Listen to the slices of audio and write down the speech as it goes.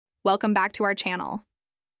Welcome back to our channel.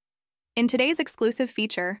 In today's exclusive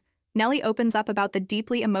feature, Nelly opens up about the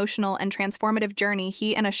deeply emotional and transformative journey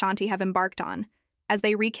he and Ashanti have embarked on as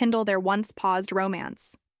they rekindle their once-paused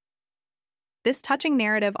romance. This touching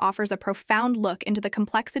narrative offers a profound look into the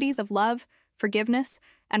complexities of love, forgiveness,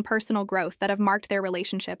 and personal growth that have marked their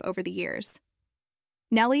relationship over the years.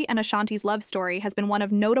 Nelly and Ashanti's love story has been one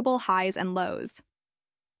of notable highs and lows.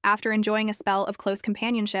 After enjoying a spell of close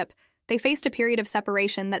companionship, they faced a period of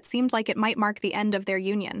separation that seemed like it might mark the end of their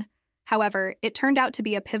union. However, it turned out to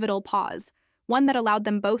be a pivotal pause, one that allowed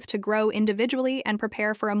them both to grow individually and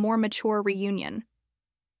prepare for a more mature reunion.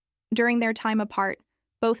 During their time apart,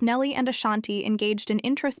 both Nelly and Ashanti engaged in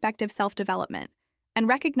introspective self-development and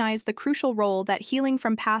recognized the crucial role that healing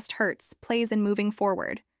from past hurts plays in moving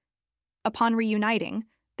forward. Upon reuniting,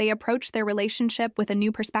 they approached their relationship with a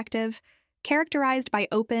new perspective, characterized by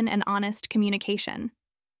open and honest communication.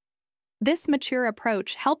 This mature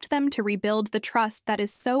approach helped them to rebuild the trust that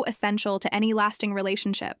is so essential to any lasting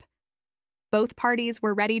relationship. Both parties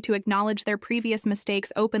were ready to acknowledge their previous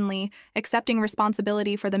mistakes openly, accepting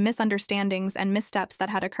responsibility for the misunderstandings and missteps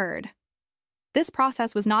that had occurred. This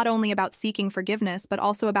process was not only about seeking forgiveness, but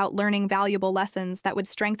also about learning valuable lessons that would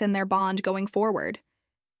strengthen their bond going forward.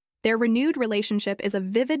 Their renewed relationship is a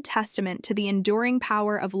vivid testament to the enduring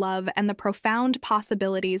power of love and the profound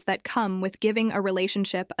possibilities that come with giving a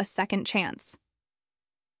relationship a second chance.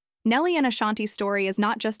 Nelly and Ashanti's story is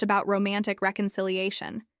not just about romantic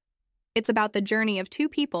reconciliation. It's about the journey of two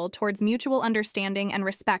people towards mutual understanding and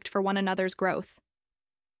respect for one another's growth.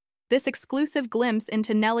 This exclusive glimpse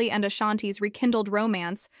into Nelly and Ashanti's rekindled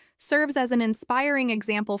romance serves as an inspiring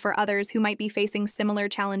example for others who might be facing similar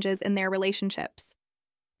challenges in their relationships.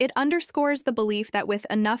 It underscores the belief that with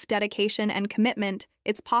enough dedication and commitment,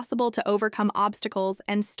 it's possible to overcome obstacles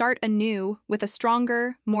and start anew with a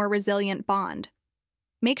stronger, more resilient bond.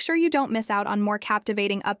 Make sure you don't miss out on more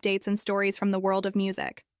captivating updates and stories from the world of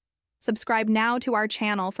music. Subscribe now to our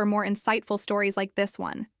channel for more insightful stories like this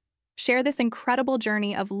one. Share this incredible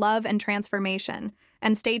journey of love and transformation,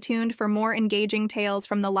 and stay tuned for more engaging tales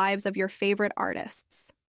from the lives of your favorite artists.